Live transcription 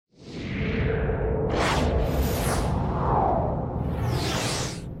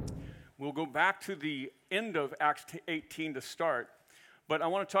We'll go back to the end of Acts 18 to start. But I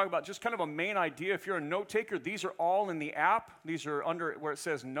want to talk about just kind of a main idea. If you're a note taker, these are all in the app. These are under where it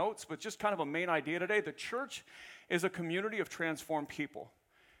says notes, but just kind of a main idea today. The church is a community of transformed people.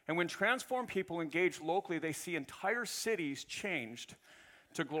 And when transformed people engage locally, they see entire cities changed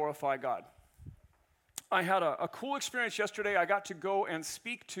to glorify God. I had a cool experience yesterday. I got to go and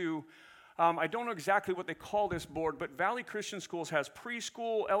speak to, I don't know exactly what they call this board, but Valley Christian Schools has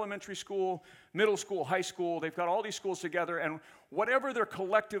preschool, elementary school, middle school, high school. They've got all these schools together, and whatever their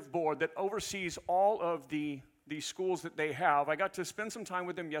collective board that oversees all of the schools that they have, I got to spend some time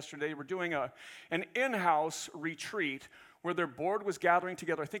with them yesterday. They were doing an in-house retreat where their board was gathering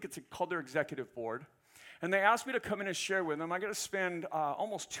together. I think it's called their executive board. And they asked me to come in and share with them. I got to spend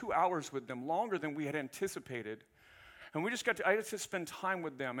almost 2 hours with them, longer than we had anticipated. And I got to spend time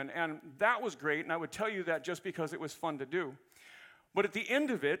with them. And that was great, and I would tell you that just because it was fun to do. But at the end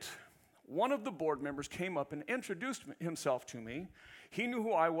of it, one of the board members came up and introduced himself to me. He knew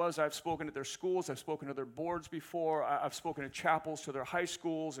who I was. I've spoken at their schools. I've spoken to their boards before. I've spoken at chapels to their high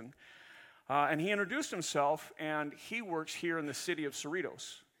schools. And he introduced himself, and he works here in the city of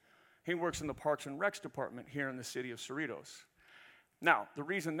Cerritos. He works in the Parks and Recs department here in the city of Cerritos. Now, the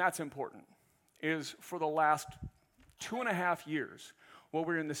reason that's important is for the last 2.5 years, while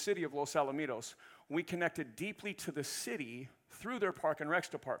we were in the city of Los Alamitos, we connected deeply to the city through their Park and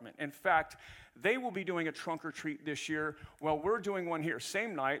Recs department. In fact, they will be doing a trunk or treat this year while we're doing one here.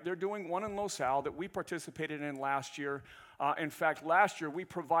 Same night, they're doing one in Los Al that we participated in last year. In fact, last year, we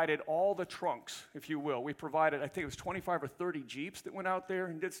provided all the trunks, if you will. We provided, I think it was 25 or 30 Jeeps that went out there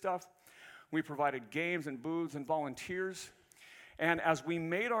and did stuff. We provided games and booths and volunteers. And as we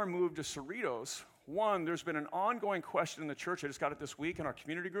made our move to Cerritos, one, there's been an ongoing question in the church. I just got it this week in our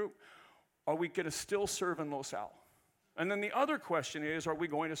community group. Are we going to still serve in Los Al? And then the other question is, are we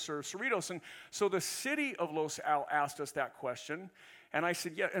going to serve Cerritos? And so the city of Los Al asked us that question. And I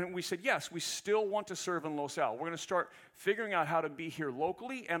said, yeah, and we said, yes, we still want to serve in Los Al. We're going to start figuring out how to be here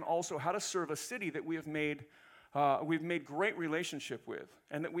locally and also how to serve a city that we've made great relationship with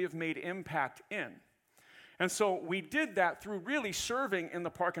and that we have made impact in. And so we did that through really serving in the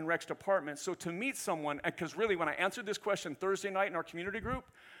Park and Recs department. So to meet someone, because really when I answered this question Thursday night in our community group,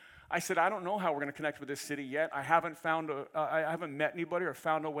 I said, I don't know how we're going to connect with this city yet. I haven't met anybody or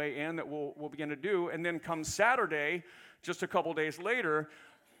found a way in that we'll begin to do. And then come Saturday, just a couple days later,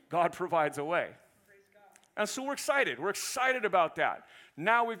 God provides a way. And so we're excited. We're excited about that.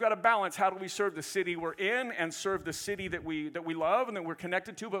 Now we've got to balance how do we serve the city we're in and serve the city that we love and that we're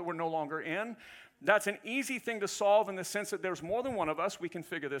connected to, but we're no longer in. That's an easy thing to solve in the sense that there's more than one of us. We can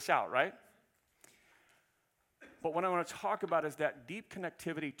figure this out, right? But what I want to talk about is that deep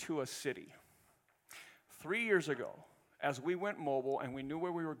connectivity to a city. 3 years ago, as we went mobile and we knew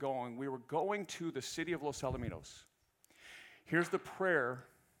where we were going to the city of Los Alamitos. Here's the prayer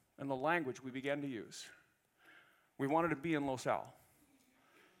and the language we began to use. We wanted to be in Los Al.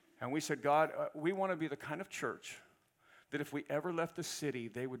 And we said, God, we want to be the kind of church that if we ever left the city,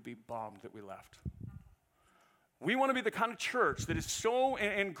 they would be bummed that we left. We want to be the kind of church that is so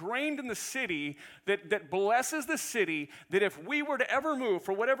ingrained in the city that blesses the city that if we were to ever move,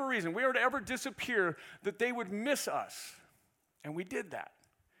 for whatever reason, we were to ever disappear, that they would miss us. And we did that.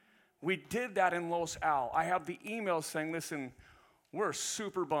 We did that in Los Al. I have the email saying, listen, we're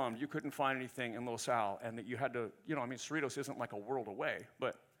super bummed you couldn't find anything in Los Al and that you had to, Cerritos isn't like a world away,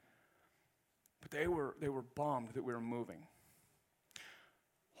 but they were bummed that we were moving.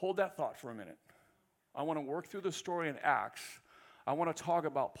 Hold that thought for a minute. I want to work through the story in Acts. I want to talk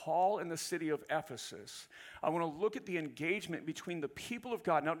about Paul in the city of Ephesus. I want to look at the engagement between the people of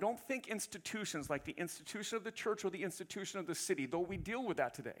God. Now, don't think institutions like the institution of the church or the institution of the city, though we deal with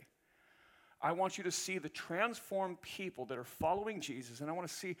that today. I want you to see the transformed people that are following Jesus, and I want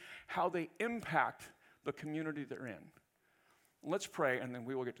to see how they impact the community they're in. Let's pray, and then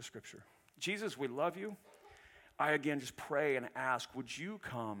we will get to Scripture. Jesus, we love you. I again just pray and ask, would you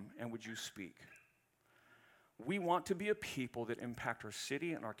come and would you speak? We want to be a people that impact our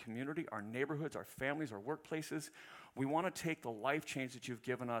city and our community, our neighborhoods, our families, our workplaces. We want to take the life change that you've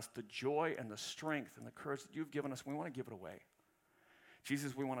given us, the joy and the strength and the courage that you've given us, and we want to give it away.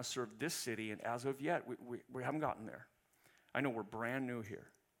 Jesus, we want to serve this city, and as of yet, we haven't gotten there. I know we're brand new here.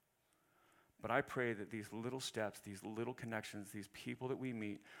 But I pray that these little steps, these little connections, these people that we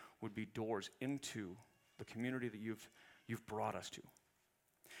meet would be doors into the community that you've brought us to.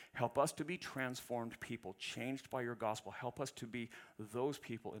 Help us to be transformed people, changed by your gospel. Help us to be those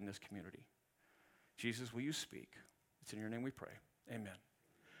people in this community. Jesus, will you speak? It's in your name we pray. Amen.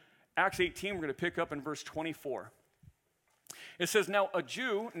 Acts 18, we're going to pick up in verse 24. It says, now a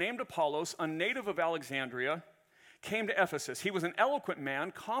Jew named Apollos, a native of Alexandria, came to Ephesus. He was an eloquent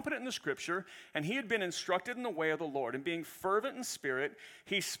man, competent in the scripture, and he had been instructed in the way of the Lord. And being fervent in spirit,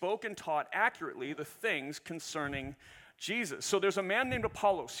 he spoke and taught accurately the things concerning Jesus. So there's a man named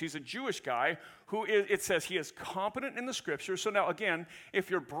Apollos. He's a Jewish guy who it says he is competent in the scripture. So now again, if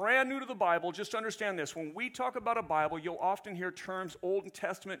you're brand new to the Bible, just understand this. When we talk about a Bible, you'll often hear terms Old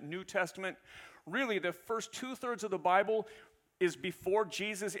Testament, New Testament. Really, the first 2/3 of the Bible is before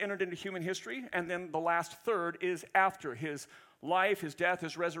Jesus entered into human history, and then the last third is after his life, his death,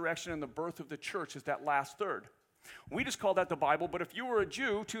 his resurrection, and the birth of the church is that last third. We just call that the Bible, but if you were a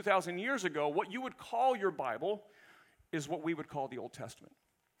Jew 2,000 years ago, what you would call your Bible is what we would call the Old Testament.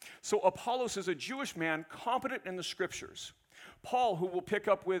 So Apollos is a Jewish man competent in the scriptures. Paul, who we'll pick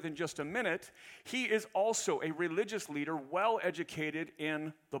up with in just a minute, he is also a religious leader, well-educated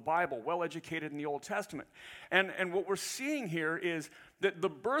in the Bible, well-educated in the Old Testament. And what we're seeing here is that the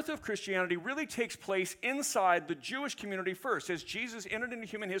birth of Christianity really takes place inside the Jewish community first, as Jesus entered into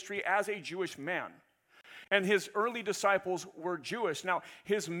human history as a Jewish man. And his early disciples were Jewish. Now,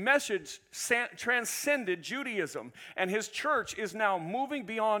 his message transcended Judaism, and his church is now moving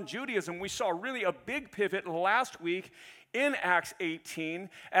beyond Judaism. We saw really a big pivot last week in Acts 18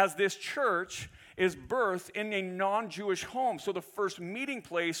 as this church is birthed in a non-Jewish home. So the first meeting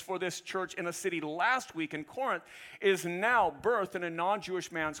place for this church in a city last week in Corinth is now birthed in a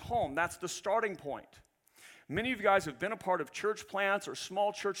non-Jewish man's home. That's the starting point. Many of you guys have been a part of church plants or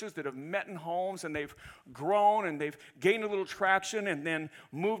small churches that have met in homes and they've grown and they've gained a little traction and then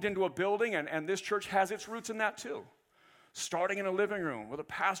moved into a building, and this church has its roots in that too. Starting in a living room with a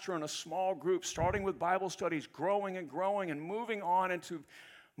pastor and a small group, starting with Bible studies, growing and growing and moving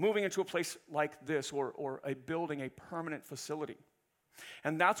into a place like this or a building, a permanent facility.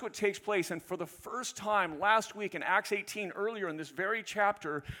 And that's what takes place. And for the first time last week in Acts 18, earlier in this very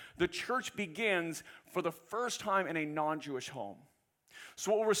chapter, the church begins for the first time in a non-Jewish home.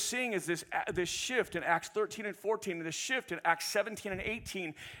 So what we're seeing is this shift in Acts 13 and 14, and this shift in Acts 17 and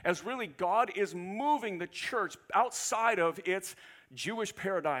 18, as really God is moving the church outside of its Jewish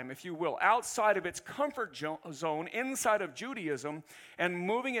paradigm, if you will, outside of its comfort zone, inside of Judaism, and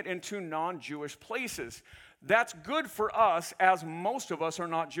moving it into non-Jewish places. That's good for us, as most of us are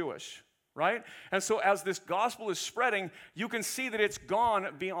not Jewish, right? And so as this gospel is spreading, you can see that it's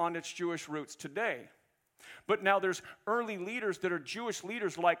gone beyond its Jewish roots today. But now there's early leaders that are Jewish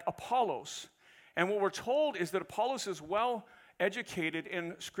leaders like Apollos. And what we're told is that Apollos is well educated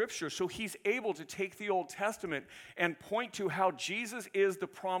in Scripture, so he's able to take the Old Testament and point to how Jesus is the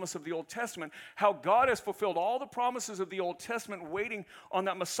promise of the Old Testament, how God has fulfilled all the promises of the Old Testament, waiting on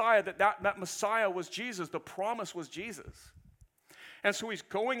that Messiah, that Messiah was Jesus, the promise was Jesus. And so he's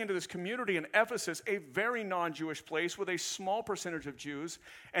going into this community in Ephesus, a very non-Jewish place with a small percentage of Jews,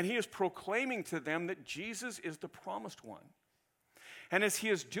 and he is proclaiming to them that Jesus is the promised one. And as he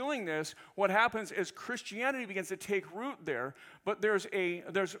is doing this, what happens is Christianity begins to take root there. But there's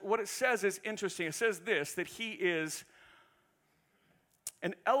what it says is interesting. It says this, that he is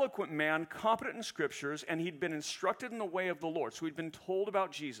an eloquent man, competent in scriptures, and he'd been instructed in the way of the Lord. So he'd been told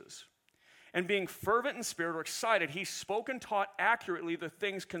about Jesus. And being fervent in spirit or excited, he spoke and taught accurately the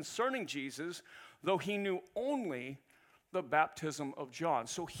things concerning Jesus, though he knew only the baptism of John.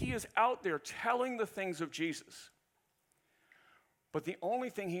 So he is out there telling the things of Jesus. But the only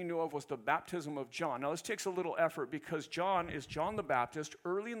thing he knew of was the baptism of John. Now, this takes a little effort because John is John the Baptist.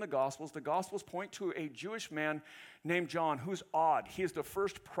 Early in the Gospels point to a Jewish man named John who's odd. He is the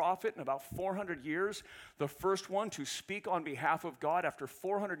first prophet in about 400 years, the first one to speak on behalf of God after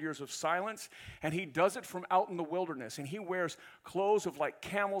 400 years of silence, and he does it from out in the wilderness, and he wears clothes of like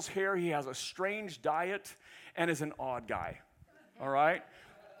camel's hair. He has a strange diet and is an odd guy, all right?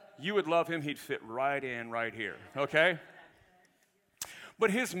 You would love him. He'd fit right in right here, okay? But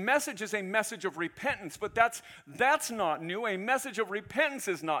his message is a message of repentance, but that's not new. A message of repentance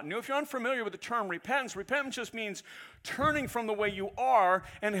is not new. If you're unfamiliar with the term repentance, repentance just means turning from the way you are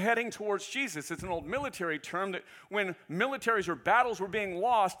and heading towards Jesus. It's an old military term that when militaries or battles were being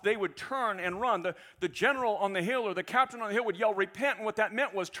lost, they would turn and run. The general on the hill or the captain on the hill would yell, repent, and what that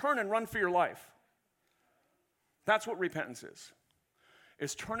meant was turn and run for your life. That's what repentance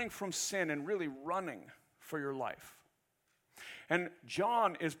is turning from sin and really running for your life. And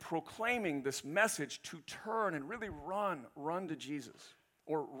John is proclaiming this message to turn and really run to Jesus,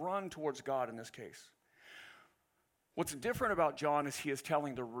 or run towards God in this case. What's different about John is he is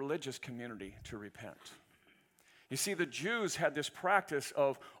telling the religious community to repent. You see, the Jews had this practice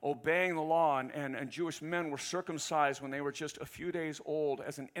of obeying the law, and Jewish men were circumcised when they were just a few days old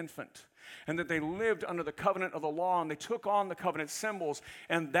as an infant, and that they lived under the covenant of the law, and they took on the covenant symbols,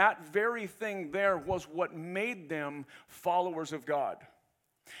 and that very thing there was what made them followers of God.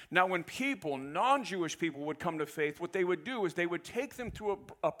 Now, when people, non-Jewish people, would come to faith, what they would do is they would take them through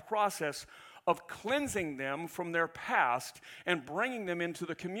a process of cleansing them from their past and bringing them into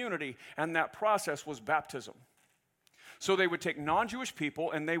the community, and that process was baptism. So they would take non-Jewish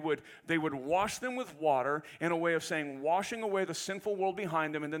people and they would wash them with water in a way of saying, washing away the sinful world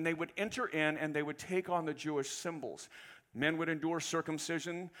behind them, and then they would enter in and they would take on the Jewish symbols. Men would endure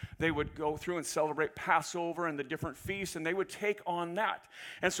circumcision. They would go through and celebrate Passover and the different feasts, and they would take on that.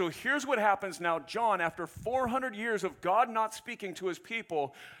 And so here's what happens now. John, after 400 years of God not speaking to his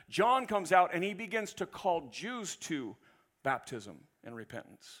people, John comes out and he begins to call Jews to baptism and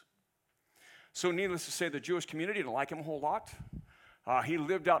repentance. So needless to say, the Jewish community didn't like him a whole lot. He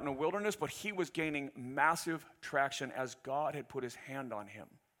lived out in the wilderness, but he was gaining massive traction as God had put his hand on him.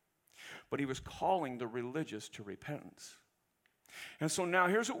 But he was calling the religious to repentance. And so now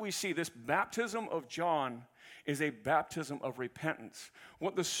here's what we see. This baptism of John is a baptism of repentance.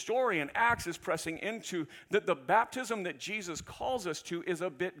 What the story in Acts is pressing into, that the baptism that Jesus calls us to is a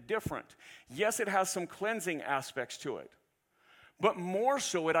bit different. Yes, it has some cleansing aspects to it. But more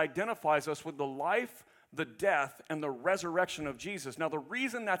so, it identifies us with the life, the death, and the resurrection of Jesus. Now, the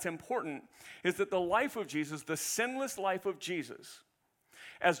reason that's important is that the life of Jesus, the sinless life of Jesus,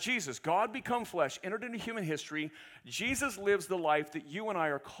 as Jesus, God become flesh, entered into human history, Jesus lives the life that you and I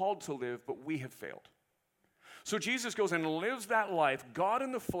are called to live, but we have failed. So Jesus goes and lives that life. God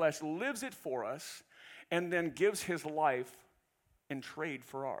in the flesh lives it for us, and then gives his life in trade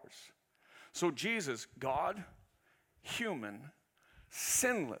for ours. So Jesus, God, human,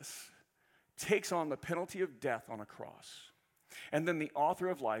 sinless, takes on the penalty of death on a cross. And then the author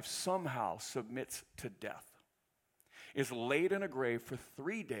of life somehow submits to death, is laid in a grave for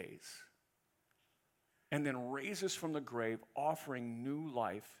 3 days, and then raises from the grave, offering new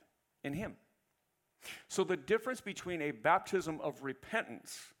life in him. So the difference between a baptism of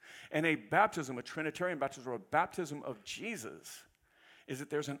repentance and a baptism, a Trinitarian baptism, or a baptism of Jesus, is that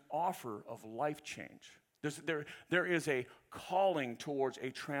there's an offer of life change. There is a calling towards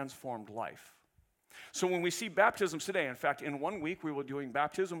a transformed life. So when we see baptisms today, in fact, in 1 week we will be doing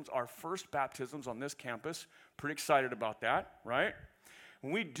baptisms, our first baptisms on this campus. Pretty excited about that, right?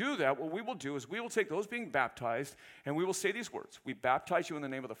 When we do that, what we will do is we will take those being baptized and we will say these words. We baptize you in the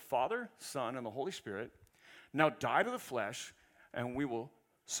name of the Father, Son, and the Holy Spirit. Now die to the flesh, and we will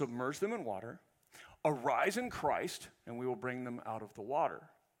submerge them in water. Arise in Christ, and we will bring them out of the water.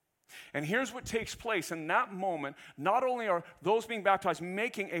 And here's what takes place in that moment. Not only are those being baptized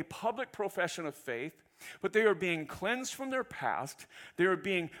making a public profession of faith, but they are being cleansed from their past. They are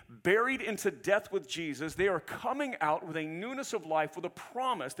being buried into death with Jesus. They are coming out with a newness of life, with a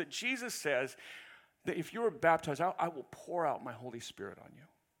promise that Jesus says that if you are baptized, I will pour out my Holy Spirit on you.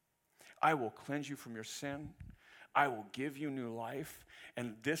 I will cleanse you from your sin. I will give you new life.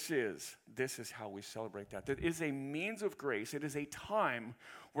 And this is how we celebrate that. That is a means of grace. It is a time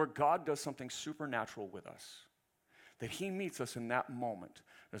where God does something supernatural with us. That he meets us in that moment.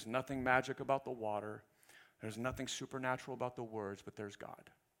 There's nothing magic about the water. There's nothing supernatural about the words, but there's God.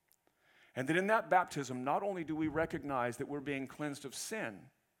 And that in that baptism, not only do we recognize that we're being cleansed of sin,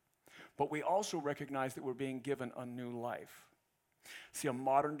 but we also recognize that we're being given a new life. See, a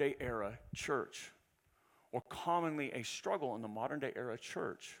modern day era church, or commonly a struggle in the modern day era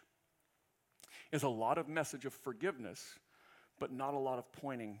church, is a lot of message of forgiveness, but not a lot of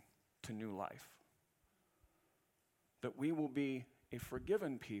pointing to new life. That we will be a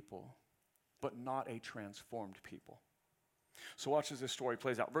forgiven people, but not a transformed people. So watch as this story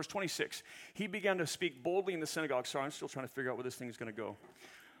plays out. Verse 26, he began to speak boldly in the synagogue. Sorry, I'm still trying to figure out where this thing is going to go.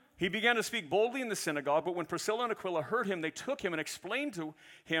 He began to speak boldly in the synagogue, but when Priscilla and Aquila heard him, they took him and explained to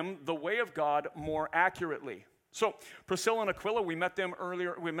him the way of God more accurately. So Priscilla and Aquila, we met them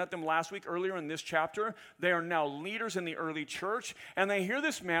last week earlier in this chapter. They are now leaders in the early church, and they hear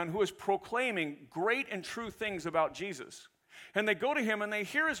this man who is proclaiming great and true things about Jesus. And they go to him and they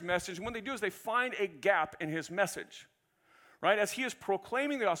hear his message, and what they do is they find a gap in his message. Right? As he is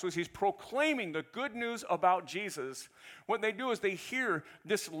proclaiming the gospel, as he's proclaiming the good news about Jesus, what they do is they hear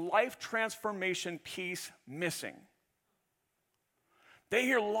this life transformation piece missing. They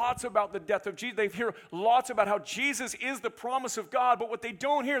hear lots about the death of Jesus. They hear lots about how Jesus is the promise of God, but what they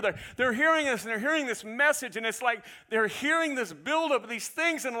don't hear, they're hearing this, and they're hearing this message, and it's like they're hearing this buildup of these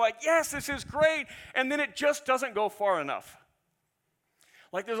things, and like, yes, this is great, and then it just doesn't go far enough.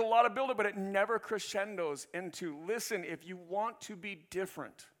 Like there's a lot of build-up, but it never crescendos into, listen, if you want to be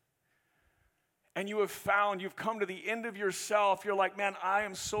different, and you've come to the end of yourself, you're like, man, I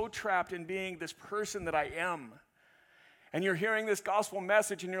am so trapped in being this person that I am. And you're hearing this gospel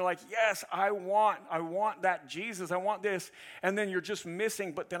message and you're like, yes, I want that Jesus, I want this. And then you're just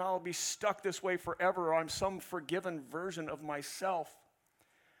missing, but then I'll be stuck this way forever, or I'm some forgiven version of myself.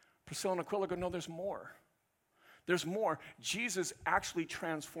 Priscilla and Aquila go, no, there's more. There's more. Jesus actually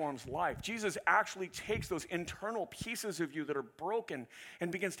transforms life. Jesus actually takes those internal pieces of you that are broken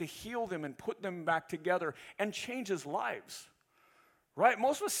and begins to heal them and put them back together and changes lives. Right?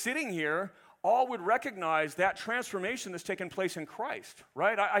 Most of us sitting here all would recognize that transformation that's taken place in Christ,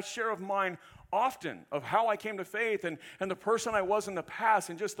 right? I share of mine often, of how I came to faith and the person I was in the past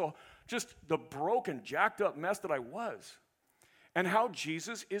and just the broken, jacked up mess that I was. And how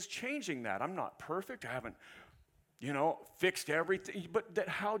Jesus is changing that. I'm not perfect. I haven't, fixed everything, but that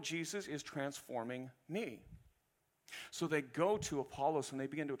how Jesus is transforming me. So they go to Apollos and they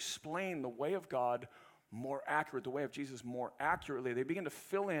begin to explain the way of God more accurate, the way of Jesus more accurately. They begin to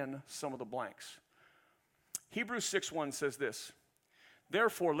fill in some of the blanks. Hebrews 6:1 says this,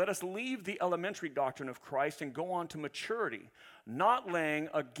 therefore, let us leave the elementary doctrine of Christ and go on to maturity, not laying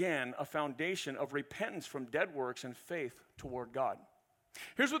again a foundation of repentance from dead works and faith toward God.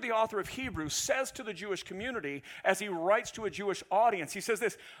 Here's what the author of Hebrews says to the Jewish community as he writes to a Jewish audience. He says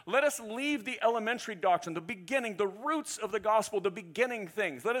this, let us leave the elementary doctrine, the beginning, the roots of the gospel, the beginning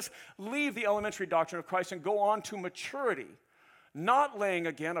things. Let us leave the elementary doctrine of Christ and go on to maturity, not laying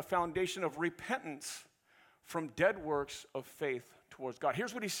again a foundation of repentance from dead works of faith towards God.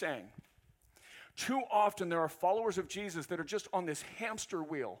 Here's what he's saying. Too often there are followers of Jesus that are just on this hamster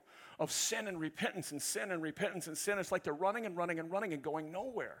wheel of sin and repentance and sin and repentance and sin. It's like they're running and running and running and going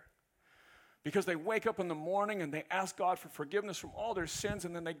nowhere. Because they wake up in the morning and they ask God for forgiveness from all their sins,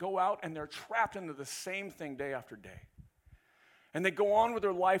 and then they go out and they're trapped into the same thing day after day. And they go on with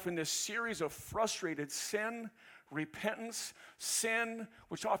their life in this series of frustrated sin, repentance, sin,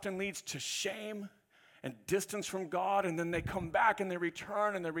 which often leads to shame and distance from God, and then they come back and they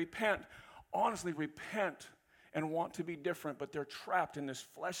return and they repent. Honestly, repent and want to be different, but they're trapped in this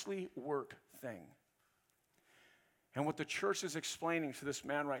fleshly work thing. And what the church is explaining to this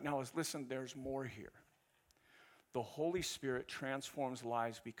man right now is, listen, there's more here. The Holy Spirit transforms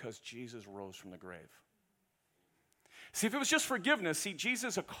lives because Jesus rose from the grave. See, if it was just forgiveness,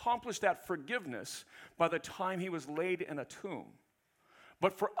 Jesus accomplished that forgiveness by the time he was laid in a tomb.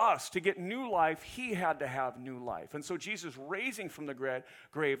 But for us to get new life, he had to have new life. And so Jesus raising from the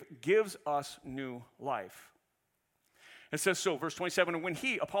grave gives us new life. It says so, verse 27, and when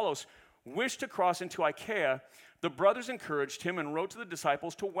he, Apollos, wished to cross into Achaia, the brothers encouraged him and wrote to the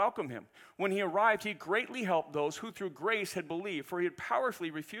disciples to welcome him. When he arrived, he greatly helped those who through grace had believed, for he had powerfully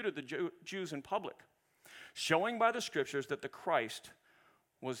refuted the Jews in public, showing by the scriptures that the Christ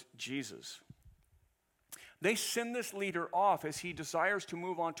was Jesus. They send this leader off as he desires to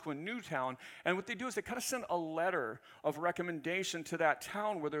move on to a new town. And what they do is they kind of send a letter of recommendation to that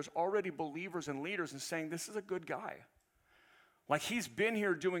town where there's already believers and leaders and saying, this is a good guy. Like he's been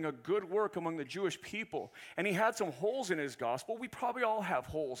here doing a good work among the Jewish people. And he had some holes in his gospel. We probably all have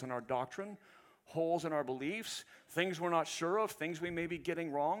holes in our doctrine, holes in our beliefs, things we're not sure of, things we may be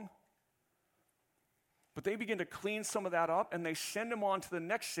getting wrong. But they begin to clean some of that up, and they send him on to the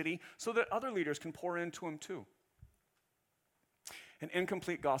next city so that other leaders can pour into him too. An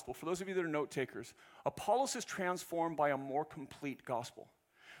incomplete gospel. For those of you that are note takers, Apollos is transformed by a more complete gospel.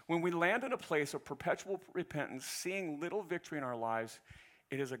 When we land in a place of perpetual repentance, seeing little victory in our lives,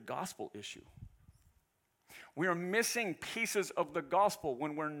 it is a gospel issue. We are missing pieces of the gospel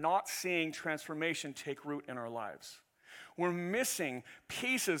when we're not seeing transformation take root in our lives. We're missing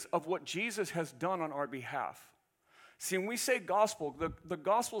pieces of what Jesus has done on our behalf. See, when we say gospel, the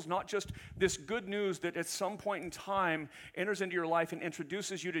gospel is not just this good news that at some point in time enters into your life and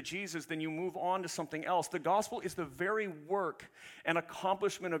introduces you to Jesus, then you move on to something else. The gospel is the very work and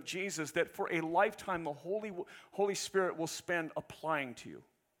accomplishment of Jesus that for a lifetime the Holy Spirit will spend applying to you.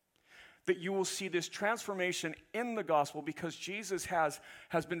 That you will see this transformation in the gospel because Jesus has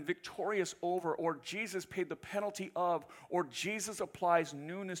been victorious over, or Jesus paid the penalty of, or Jesus applies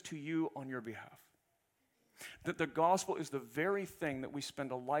newness to you on your behalf. That the gospel is the very thing that we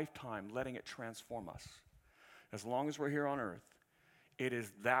spend a lifetime letting it transform us. As long as we're here on earth, it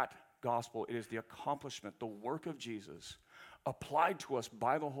is that gospel, it is the accomplishment, the work of Jesus applied to us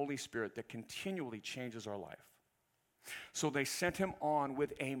by the Holy Spirit that continually changes our life. So they sent him on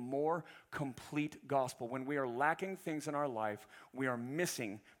with a more complete gospel. When we are lacking things in our life, we are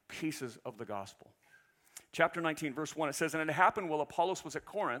missing pieces of the gospel. chapter 19, verse 1, it says, "And it happened while Apollos was at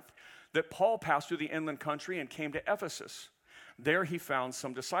Corinth that Paul passed through the inland country and came to Ephesus. There he found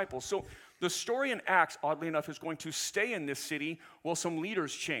some disciples." So the story in Acts, oddly enough, is going to stay in this city while some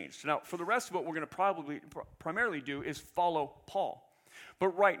leaders changed. Now, for the rest of what we're going to primarily do is follow Paul. But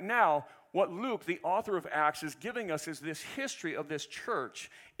right now, what Luke, the author of Acts, is giving us is this history of this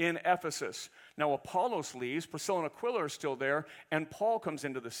church in Ephesus. Now, Apollos leaves, Priscilla and Aquila are still there, and Paul comes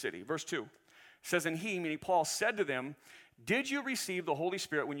into the city. Verse 2 says, "And he," meaning Paul, "said to them, 'Did you receive the Holy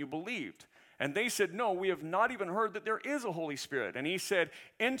Spirit when you believed?' And they said, 'No, we have not even heard that there is a Holy Spirit.' And he said,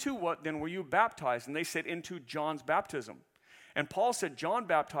 'Into what then were you baptized?' And they said, 'Into John's baptism.' And Paul said, 'John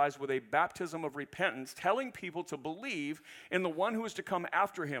baptized with a baptism of repentance, telling people to believe in the one who is to come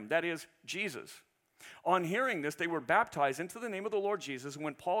after him, that is, Jesus.' On hearing this, they were baptized into the name of the Lord Jesus. And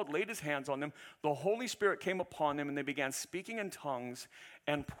when Paul had laid his hands on them, the Holy Spirit came upon them, and they began speaking in tongues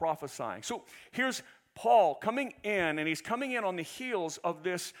and prophesying." So here's Paul coming in, and he's coming in on the heels of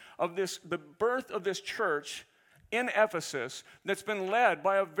the birth of this church in Ephesus that's been led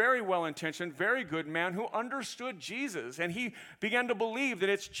by a very well-intentioned, very good man who understood Jesus. And he began to believe that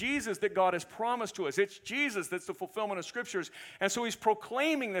it's Jesus that God has promised to us. It's Jesus that's the fulfillment of Scriptures. And so he's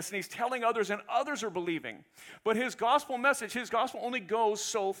proclaiming this, and he's telling others, and others are believing. But his gospel message, his gospel only goes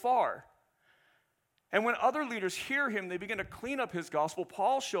so far. And when other leaders hear him, they begin to clean up his gospel.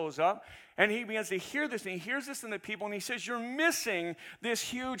 Paul shows up, and he begins to hear this, and he hears this in the people, and he says, "You're missing this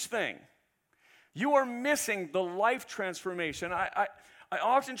huge thing. You are missing the life transformation." I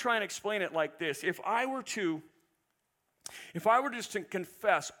often try and explain it like this. If I were just to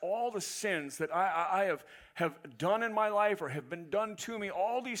confess all the sins that I have done in my life or have been done to me,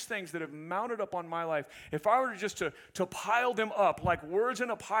 all these things that have mounted up on my life, if I were just to pile them up like words in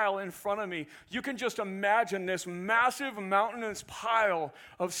a pile in front of me, you can just imagine this massive mountainous pile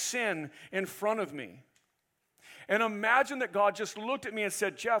of sin in front of me. And imagine that God just looked at me and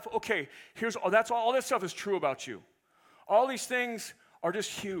said, "Jeff, okay, that's all this stuff is true about you. All these things are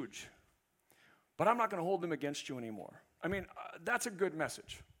just huge, but I'm not going to hold them against you anymore." I mean, that's a good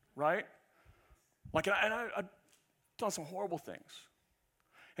message, right? Like, and I've done some horrible things.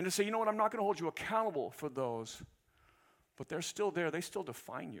 And to say, you know what, I'm not going to hold you accountable for those, but they're still there. They still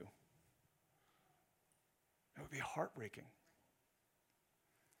define you. It would be heartbreaking.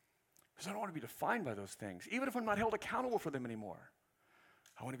 Because I don't want to be defined by those things, even if I'm not held accountable for them anymore.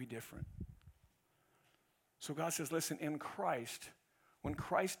 I want to be different. So God says, listen, in Christ, when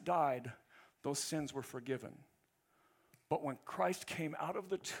Christ died, those sins were forgiven. But when Christ came out of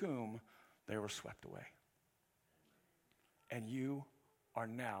the tomb, they were swept away. And you are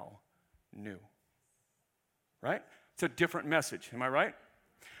now new. Right? It's a different message. Am I right?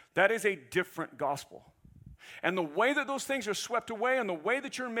 That is a different gospel. And the way that those things are swept away and the way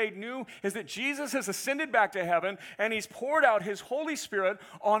that you're made new is that Jesus has ascended back to heaven and he's poured out his Holy Spirit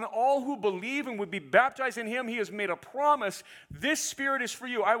on all who believe and would be baptized in him. He has made a promise. This Spirit is for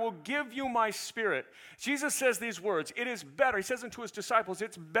you. I will give you my Spirit. Jesus says these words. It is better. He says them to his disciples.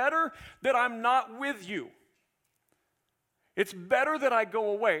 It's better that I'm not with you. It's better that I go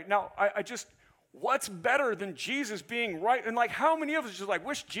away. Now, what's better than Jesus being right? And like, how many of us just like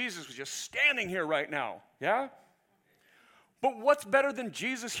wish Jesus was just standing here right now? Yeah? But what's better than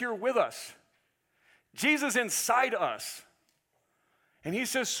Jesus here with us? Jesus inside us. And he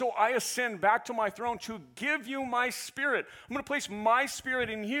says, so I ascend back to my throne to give you my Spirit. I'm going to place my Spirit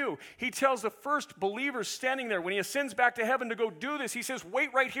in you. He tells the first believers standing there when he ascends back to heaven to go do this, he says,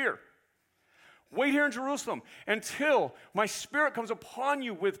 wait right here. Wait here in Jerusalem until my Spirit comes upon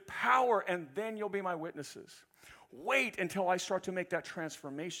you with power, and then you'll be my witnesses. Wait until I start to make that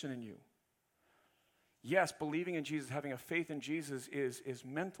transformation in you. Yes, believing in Jesus, having a faith in Jesus is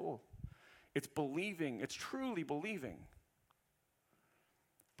mental. It's believing. It's truly believing.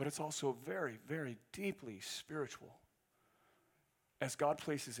 But it's also very, very deeply spiritual as God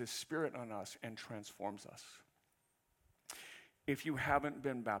places his Spirit on us and transforms us. If you haven't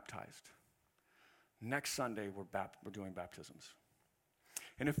been baptized, next Sunday, we're doing baptisms.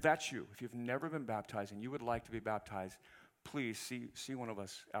 And if that's you, if you've never been baptized and you would like to be baptized, please see one of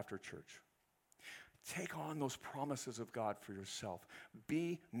us after church. Take on those promises of God for yourself.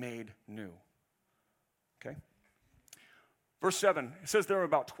 Be made new. Okay? Verse 7, it says there are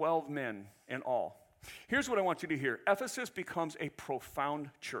about 12 men in all. Here's what I want you to hear. Ephesus becomes a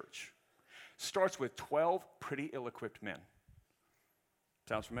profound church. Starts with 12 pretty ill-equipped men.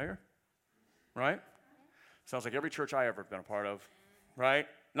 Sounds familiar? Right? Sounds like every church I ever been a part of, right?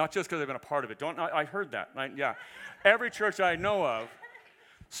 Not just because I've been a part of it. I heard that, right? Yeah. Every church I know of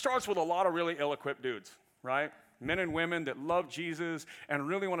starts with a lot of really ill-equipped dudes, right? men and women that love Jesus and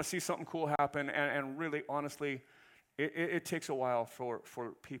really want to see something cool happen. And really, honestly, it takes a while for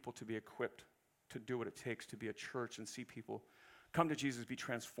people to be equipped to do what it takes to be a church and see people come to Jesus, be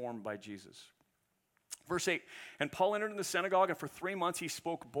transformed by Jesus. Verse 8, and Paul entered in the synagogue, and for 3 months he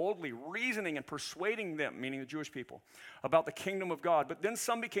spoke boldly, reasoning and persuading them, meaning the Jewish people, about the kingdom of God. But then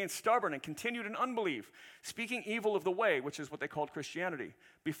some became stubborn and continued in unbelief, speaking evil of the way, which is what they called Christianity,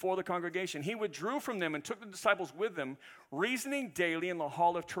 before the congregation. He withdrew from them and took the disciples with them, reasoning daily in the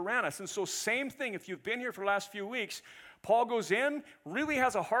hall of Tyrannus. And so same thing, if you've been here for the last few weeks, Paul goes in, really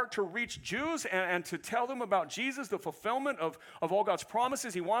has a heart to reach Jews and to tell them about Jesus, the fulfillment of all God's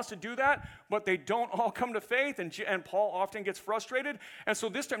promises. He wants to do that, but they don't all come to faith, and Paul often gets frustrated. And so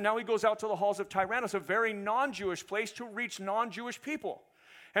this time now he goes out to the halls of Tyrannus, a very non-Jewish place, to reach non-Jewish people.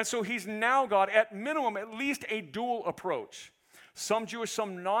 And so he's now got, at minimum, at least a dual approach. Some Jewish,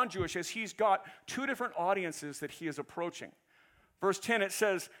 some non-Jewish, as he's got 2 different audiences that he is approaching. Verse 10, it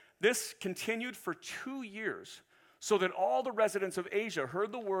says, this continued for 2 years, so that all the residents of Asia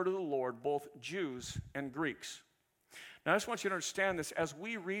heard the word of the Lord, both Jews and Greeks. Now, I just want you to understand this. As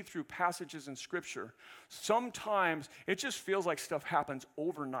we read through passages in Scripture, sometimes it just feels like stuff happens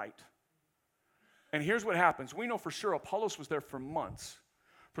overnight. And here's what happens. We know for sure Apollos was there for months.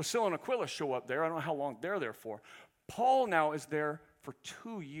 Priscilla and Aquila show up there. I don't know how long they're there for. Paul now is there for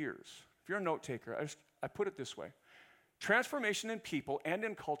 2 years. If you're a note taker, I put it this way. Transformation in people and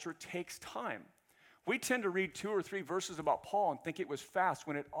in culture takes time. We tend to read 2 or 3 verses about Paul and think it was fast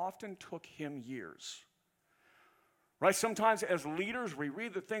when it often took him years. Right? Sometimes as leaders, we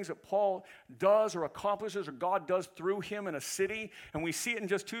read the things that Paul does or accomplishes or God does through him in a city, and we see it in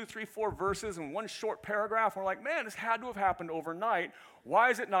just 2, 3, 4 verses in one short paragraph. And we're like, man, this had to have happened overnight. Why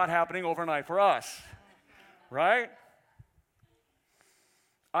is it not happening overnight for us? Right?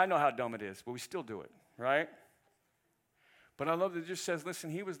 I know how dumb it is, but we still do it, right? But I love that it just says, listen,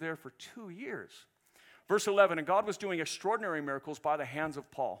 he was there for 2 years. Verse 11, and God was doing extraordinary miracles by the hands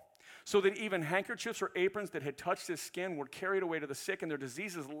of Paul, so that even handkerchiefs or aprons that had touched his skin were carried away to the sick, and their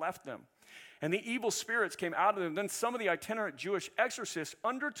diseases left them. And the evil spirits came out of them. Then some of the itinerant Jewish exorcists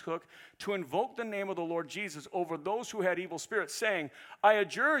undertook to invoke the name of the Lord Jesus over those who had evil spirits, saying, I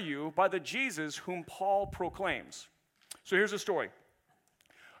adjure you by the Jesus whom Paul proclaims. So here's the story.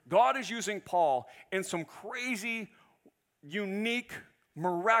 God is using Paul in some crazy, unique,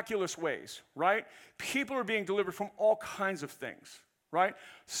 miraculous ways, right? People are being delivered from all kinds of things, right?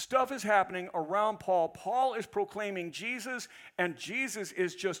 Stuff is happening around Paul. Paul is proclaiming Jesus, and Jesus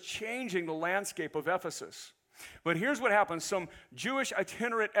is just changing the landscape of Ephesus. But here's what happens. Some Jewish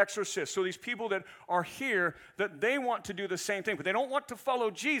itinerant exorcists, so these people that are here, that they want to do the same thing, but they don't want to follow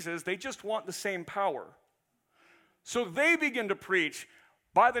Jesus. They just want the same power. So they begin to preach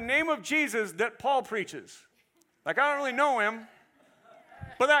by the name of Jesus that Paul preaches. Like, I don't really know him,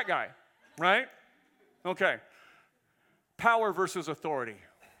 but that guy, right? Okay. Power versus authority.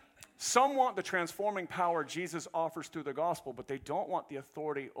 Some want the transforming power Jesus offers through the gospel, but they don't want the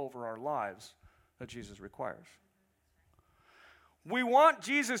authority over our lives that Jesus requires. We want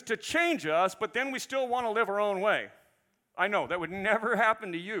Jesus to change us, but then we still want to live our own way. I know, that would never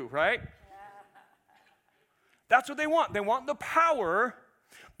happen to you, right? That's what they want. They want the power,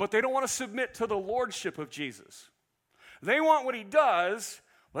 but they don't want to submit to the lordship of Jesus. They want what he does,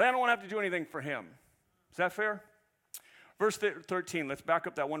 but they don't want to have to do anything for him. Is that fair? Verse 13, let's back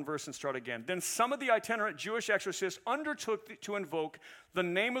up that one verse and start again. Then some of the itinerant Jewish exorcists undertook to invoke the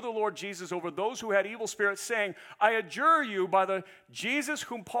name of the Lord Jesus over those who had evil spirits, saying, I adjure you by the Jesus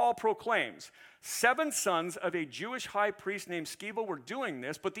whom Paul proclaims. 7 sons of a Jewish high priest named Sceva were doing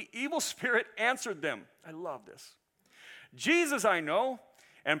this, but the evil spirit answered them. I love this. Jesus I know,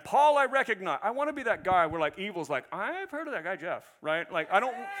 and Paul I recognize. I want to be that guy where like evil's like, I've heard of that guy Jeff, right? Like I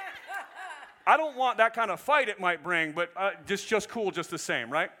don't want that kind of fight it might bring, but just cool just the same,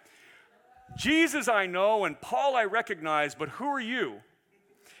 right? Jesus I know, and Paul I recognize, but who are you?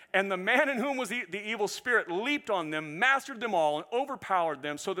 And the man in whom was the evil spirit leaped on them, mastered them all, and overpowered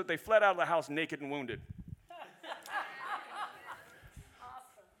them so that they fled out of the house naked and wounded. Awesome.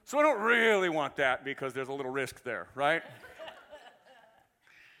 So I don't really want that because there's a little risk there, right?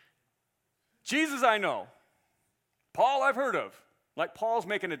 Jesus I know. Paul I've heard of. Like Paul's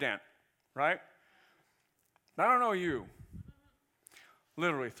making a dent, right? I don't know you.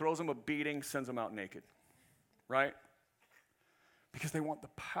 Literally throws them a beating, sends them out naked, right? Because they want the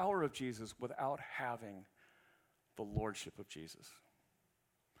power of Jesus without having the lordship of Jesus.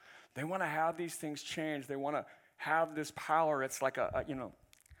 They want to have these things change. They want to have this power. It's like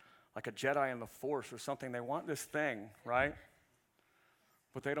like a Jedi in the Force or something. They want this thing, right?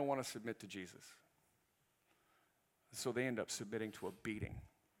 But they don't want to submit to Jesus. So they end up submitting to a beating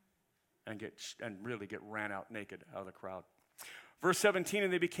and really get ran out naked out of the crowd. Verse 17,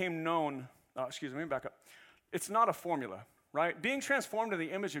 and they became known, let me back up. It's not a formula, right? Being transformed in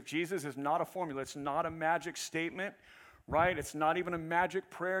the image of Jesus is not a formula. It's not a magic statement, right? It's not even a magic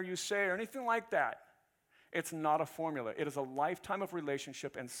prayer you say or anything like that. It's not a formula. It is a lifetime of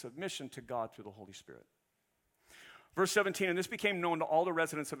relationship and submission to God through the Holy Spirit. Verse 17, and this became known to all the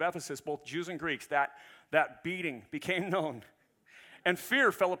residents of Ephesus, both Jews and Greeks, that beating became known. And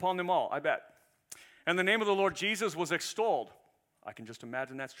fear fell upon them all, I bet. And the name of the Lord Jesus was extolled. I can just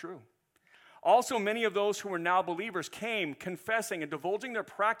imagine that's true. Also, many of those who were now believers came, confessing and divulging their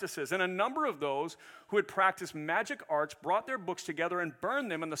practices. And a number of those who had practiced magic arts brought their books together and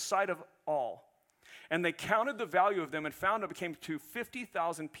burned them in the sight of all. And they counted the value of them and found it came to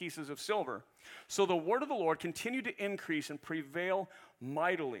 50,000 pieces of silver. So the word of the Lord continued to increase and prevail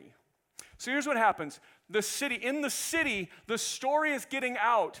mightily. So here's what happens. In the city, the story is getting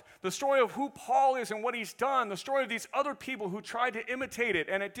out. The story of who Paul is and what he's done. The story of these other people who tried to imitate it,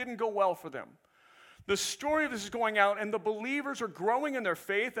 and it didn't go well for them. The story of this is going out, and the believers are growing in their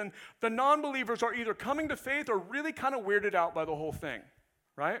faith, and the non-believers are either coming to faith or really kind of weirded out by the whole thing,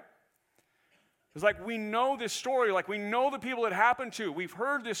 right? It's like we know this story, like we know the people it happened to. We've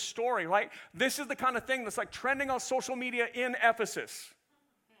heard this story, like this is the kind of thing that's like trending on social media in Ephesus.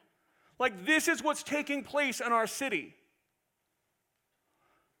 Like this is what's taking place in our city.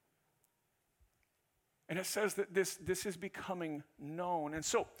 And it says that this is becoming known. And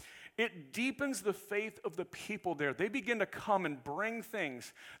so it deepens the faith of the people there. They begin to come and bring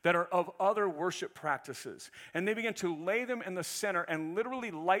things that are of other worship practices. And they begin to lay them in the center and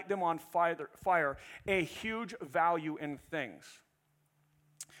literally light them on fire, a huge value in things.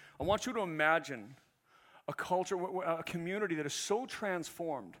 I want you to imagine a culture, a community that is so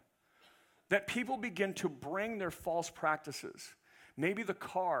transformed that people begin to bring their false practices, maybe the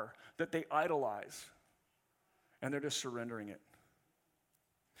car that they idolize, and they're just surrendering it.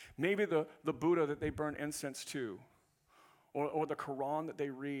 Maybe the Buddha that they burn incense to, or the Quran that they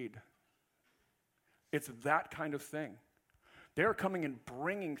read. It's that kind of thing. They're coming and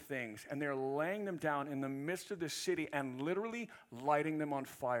bringing things, and they're laying them down in the midst of this city and literally lighting them on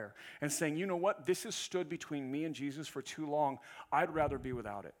fire and saying, you know what, this has stood between me and Jesus for too long. I'd rather be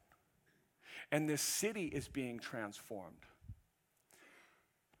without it. And this city is being transformed.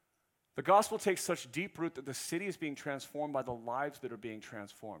 The gospel takes such deep root that the city is being transformed by the lives that are being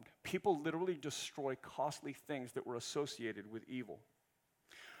transformed. People literally destroy costly things that were associated with evil.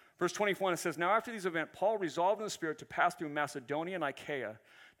 Verse 24, it says, now after these events, Paul resolved in the Spirit to pass through Macedonia and Achaia,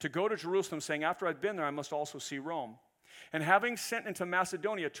 to go to Jerusalem, saying, after I've been there, I must also see Rome. And having sent into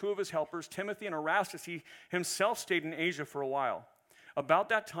Macedonia 2 of his helpers, Timothy and Erastus, he himself stayed in Asia for a while. About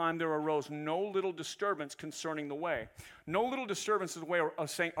that time, there arose no little disturbance concerning the way. No little disturbance is a way of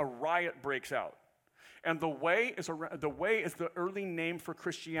saying a riot breaks out. And the way is the early name for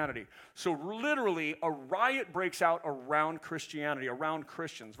Christianity. So literally, a riot breaks out around Christianity, around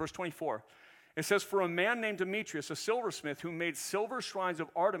Christians. Verse 24, it says, for a man named Demetrius, a silversmith, who made silver shrines of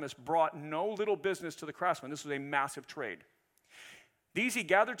Artemis, brought no little business to the craftsmen. This was a massive trade. These he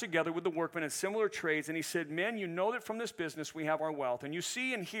gathered together with the workmen in similar trades, and he said, men, you know that from this business we have our wealth. And you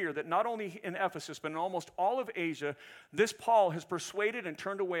see and hear that not only in Ephesus, but in almost all of Asia, this Paul has persuaded and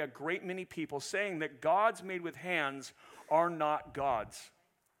turned away a great many people, saying that gods made with hands are not gods.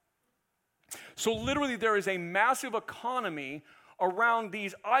 So literally there is a massive economy around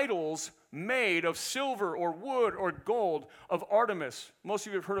these idols made of silver or wood or gold of Artemis. Most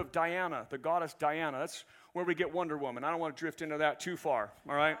of you have heard of Diana, the goddess Diana. That's where we get Wonder Woman. I don't want to drift into that too far,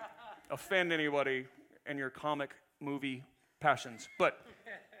 all right? Offend anybody in your comic movie passions. But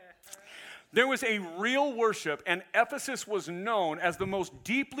there was a real worship, and Ephesus was known as the most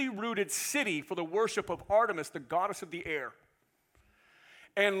deeply rooted city for the worship of Artemis, the goddess of the air.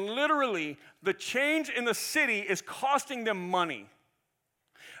 And literally, the change in the city is costing them money.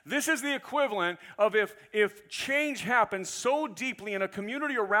 This is the equivalent of if change happens so deeply in a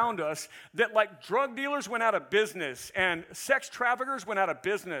community around us that like drug dealers went out of business and sex traffickers went out of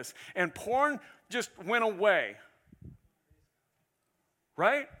business and porn just went away.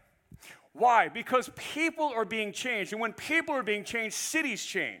 Right? Why? Because people are being changed. And when people are being changed, cities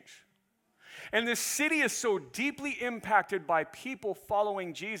change. And this city is so deeply impacted by people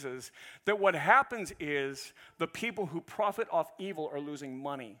following Jesus that what happens is the people who profit off evil are losing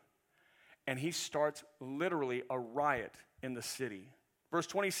money. And he starts literally a riot in the city. Verse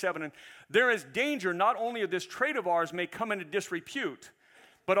 27, and there is danger not only of this trade of ours may come into disrepute,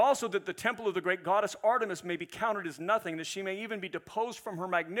 but also that the temple of the great goddess Artemis may be counted as nothing, that she may even be deposed from her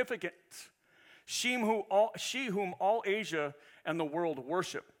magnificence. she whom all Asia and the world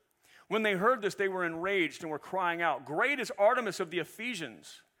worship. When they heard this, they were enraged and were crying out, "Great is Artemis of the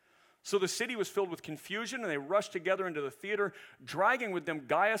Ephesians!" So the city was filled with confusion, and they rushed together into the theater, dragging with them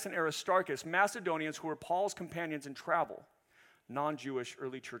Gaius and Aristarchus, Macedonians who were Paul's companions in travel. Non-Jewish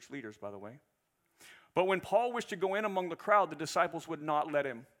early church leaders, by the way. But when Paul wished to go in among the crowd, the disciples would not let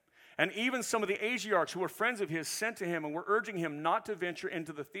him. And even some of the Asiarchs, who were friends of his, sent to him and were urging him not to venture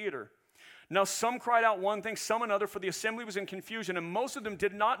into the theater. Now some cried out one thing, some another, for the assembly was in confusion, and most of them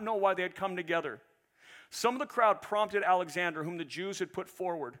did not know why they had come together. Some of the crowd prompted Alexander, whom the Jews had put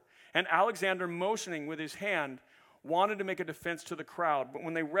forward. And Alexander, motioning with his hand, wanted to make a defense to the crowd. But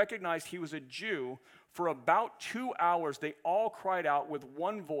when they recognized he was a Jew, for about 2 hours they all cried out with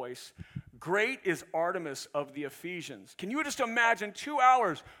one voice, "Great is Artemis of the Ephesians." Can you just imagine 2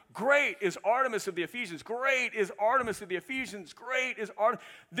 hours? Great is Artemis of the Ephesians. Great is Artemis of the Ephesians. Great is Artemis.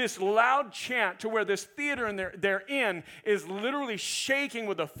 This loud chant to where this theater and they're in is literally shaking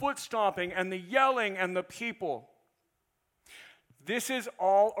with the foot stomping and the yelling and the people. This is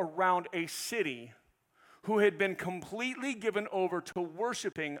all around a city who had been completely given over to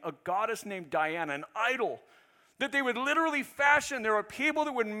worshiping a goddess named Diana, an idol that they would literally fashion. There were people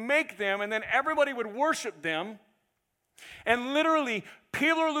that would make them, and then everybody would worship them. And literally,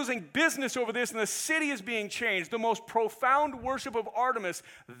 people are losing business over this, and the city is being changed. The most profound worship of Artemis,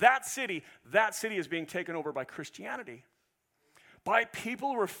 that city is being taken over by Christianity. By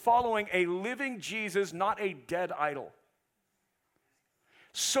people who are following a living Jesus, not a dead idol.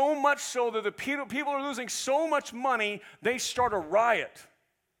 So much so that the people are losing so much money, they start a riot.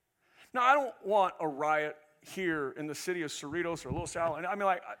 Now, I don't want a riot here in the city of Cerritos or Los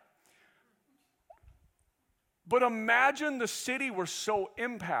Alamos. But imagine the city were so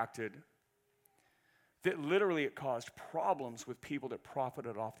impacted that literally it caused problems with people that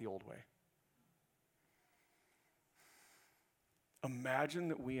profited off the old way. Imagine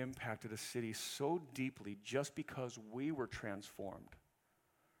that we impacted a city so deeply just because we were transformed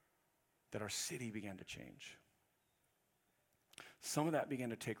that our city began to change. Some of that began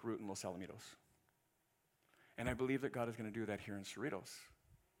to take root in Los Alamitos. And I believe that God is going to do that here in Cerritos.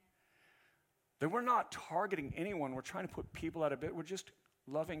 That we're not targeting anyone. We're trying to put people out of it. We're just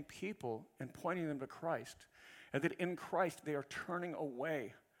loving people and pointing them to Christ. And that in Christ, they are turning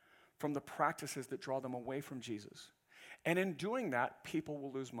away from the practices that draw them away from Jesus. And in doing that, people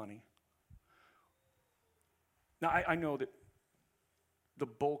will lose money. Now, I know that the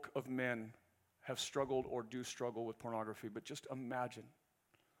bulk of men have struggled or do struggle with pornography, but just imagine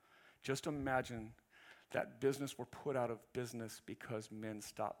that business were put out of business because men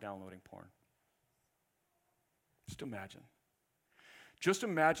stopped downloading porn. Just imagine. Just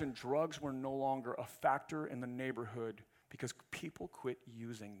imagine drugs were no longer a factor in the neighborhood because people quit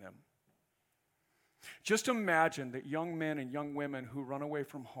using them. Just imagine that young men and young women who run away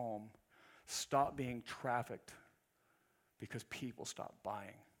from home stop being trafficked because people stop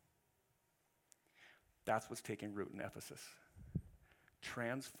buying. That's what's taking root in Ephesus.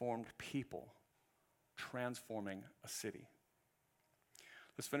 Transformed people transforming a city.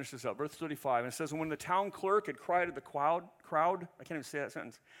 Let's finish this up. Verse 35, and it says, when the town clerk had quieted the crowd, I can't even say that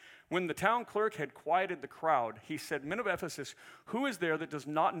sentence. When the town clerk had quieted the crowd, he said, "Men of Ephesus, who is there that does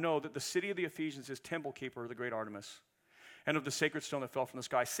not know that the city of the Ephesians is temple keeper of the great Artemis, and of the sacred stone that fell from the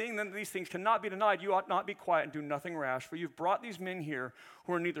sky? Seeing then that these things cannot be denied, you ought not be quiet and do nothing rash, for you've brought these men here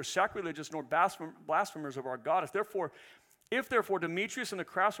who are neither sacrilegious nor blasphemers of our goddess. Therefore, if Demetrius and the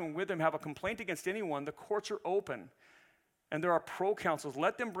craftsmen with him have a complaint against anyone, the courts are open, and there are proconsuls.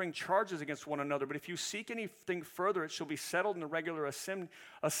 Let them bring charges against one another. But if you seek anything further, it shall be settled in the regular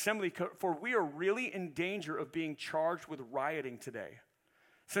assembly, for we are really in danger of being charged with rioting today,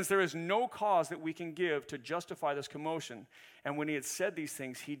 since there is no cause that we can give to justify this commotion." And when he had said these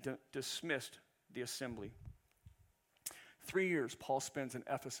things, he dismissed the assembly. 3 years Paul spends in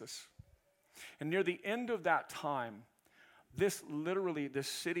Ephesus. And near the end of that time, this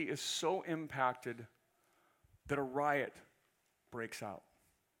city is so impacted that a riot breaks out.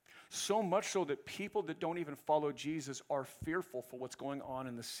 So much so that people that don't even follow Jesus are fearful for what's going on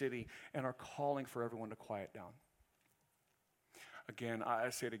in the city and are calling for everyone to quiet down. Again, I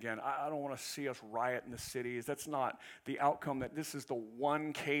say it again, I don't want to see us riot in the cities. That's not the outcome. That this is the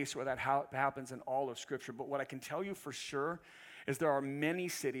one case where that happens in all of Scripture. But what I can tell you for sure is there are many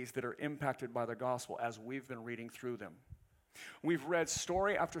cities that are impacted by the gospel as we've been reading through them. We've read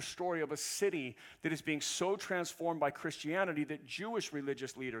story after story of a city that is being so transformed by Christianity that Jewish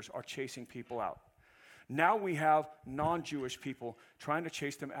religious leaders are chasing people out. Now we have non-Jewish people trying to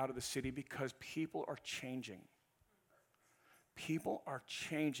chase them out of the city because people are changing. People are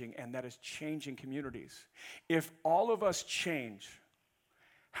changing, and that is changing communities. If all of us change,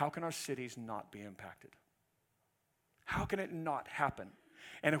 how can our cities not be impacted? How can it not happen?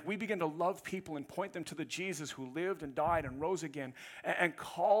 And if we begin to love people and point them to the Jesus who lived and died and rose again, and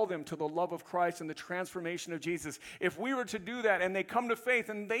call them to the love of Christ and the transformation of Jesus, if we were to do that and they come to faith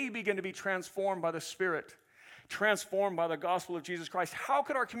and they begin to be transformed by the Spirit, transformed by the gospel of Jesus Christ, how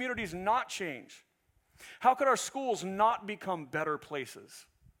could our communities not change? How could our schools not become better places?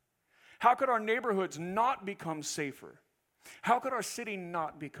 How could our neighborhoods not become safer? How could our city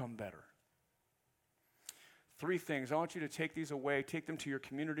not become better? 3 things. I want you to take these away, take them to your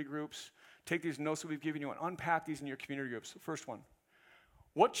community groups, take these notes that we've given you and unpack these in your community groups. The first one,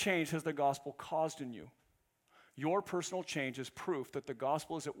 what change has the gospel caused in you? Your personal change is proof that the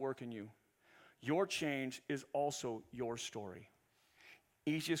gospel is at work in you. Your change is also your story.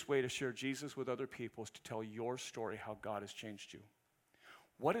 Easiest way to share Jesus with other people is to tell your story, how God has changed you.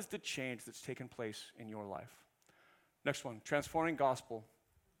 What is the change that's taken place in your life? Next one, transforming gospel.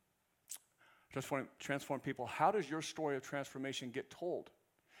 Transform people. How does your story of transformation get told?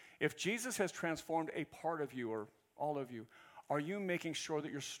 If Jesus has transformed a part of you or all of you, are you making sure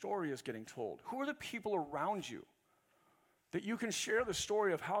that your story is getting told? Who are the people around you that you can share the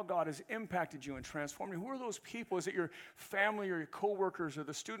story of how God has impacted you and transformed you? Who are those people? Is it your family or your coworkers or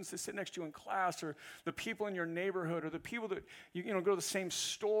the students that sit next to you in class or the people in your neighborhood or the people that you go to the same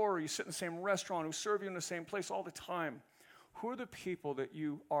store or you sit in the same restaurant who serve you in the same place all the time? Who are the people that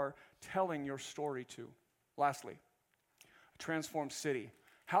you are telling your story to? Lastly, a transformed city.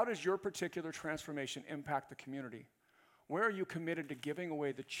 How does your particular transformation impact the community? Where are you committed to giving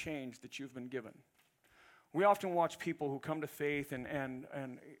away the change that you've been given? We often watch people who come to faith and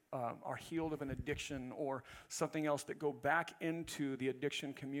are healed of an addiction or something else that go back into the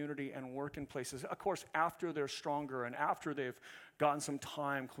addiction community and work in places. Of course, after they're stronger and after they've gotten some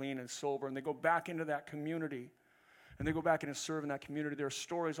time clean and sober, and they go back into that community and they go back in and serve in that community. There are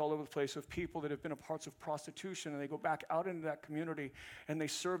stories all over the place of people that have been a parts of prostitution, and they go back out into that community and they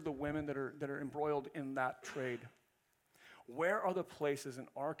serve the women that are embroiled in that trade. Where are the places in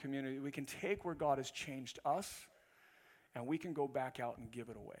our community we can take where God has changed us and we can go back out and give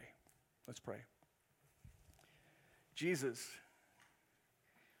it away? Let's pray. Jesus,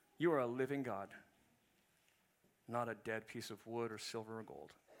 you are a living God, not a dead piece of wood or silver or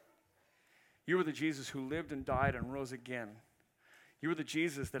gold. You are the Jesus who lived and died and rose again. You are the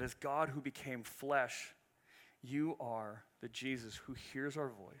Jesus that is God who became flesh. You are the Jesus who hears our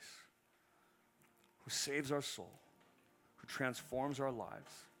voice, who saves our soul, who transforms our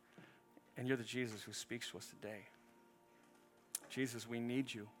lives. And you're the Jesus who speaks to us today. Jesus, we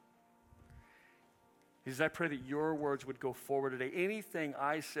need you. Jesus, I pray that your words would go forward today. Anything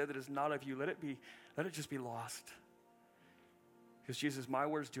I said that is not of you, let it just be lost. Because Jesus, my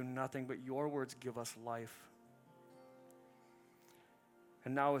words do nothing, but your words give us life.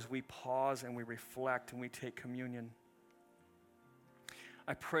 And now as we pause and we reflect and we take communion,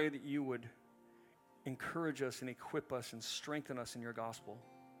 I pray that you would encourage us and equip us and strengthen us in your gospel.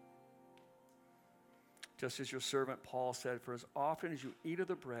 Just as your servant Paul said, for as often as you eat of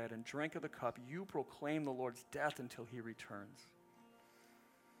the bread and drink of the cup, you proclaim the Lord's death until he returns.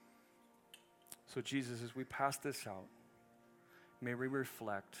 So Jesus, as we pass this out, may we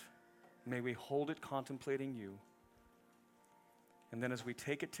reflect, may we hold it contemplating you, and then as we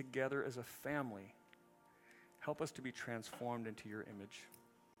take it together as a family, help us to be transformed into your image.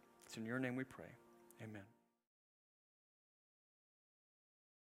 It's in your name we pray. Amen.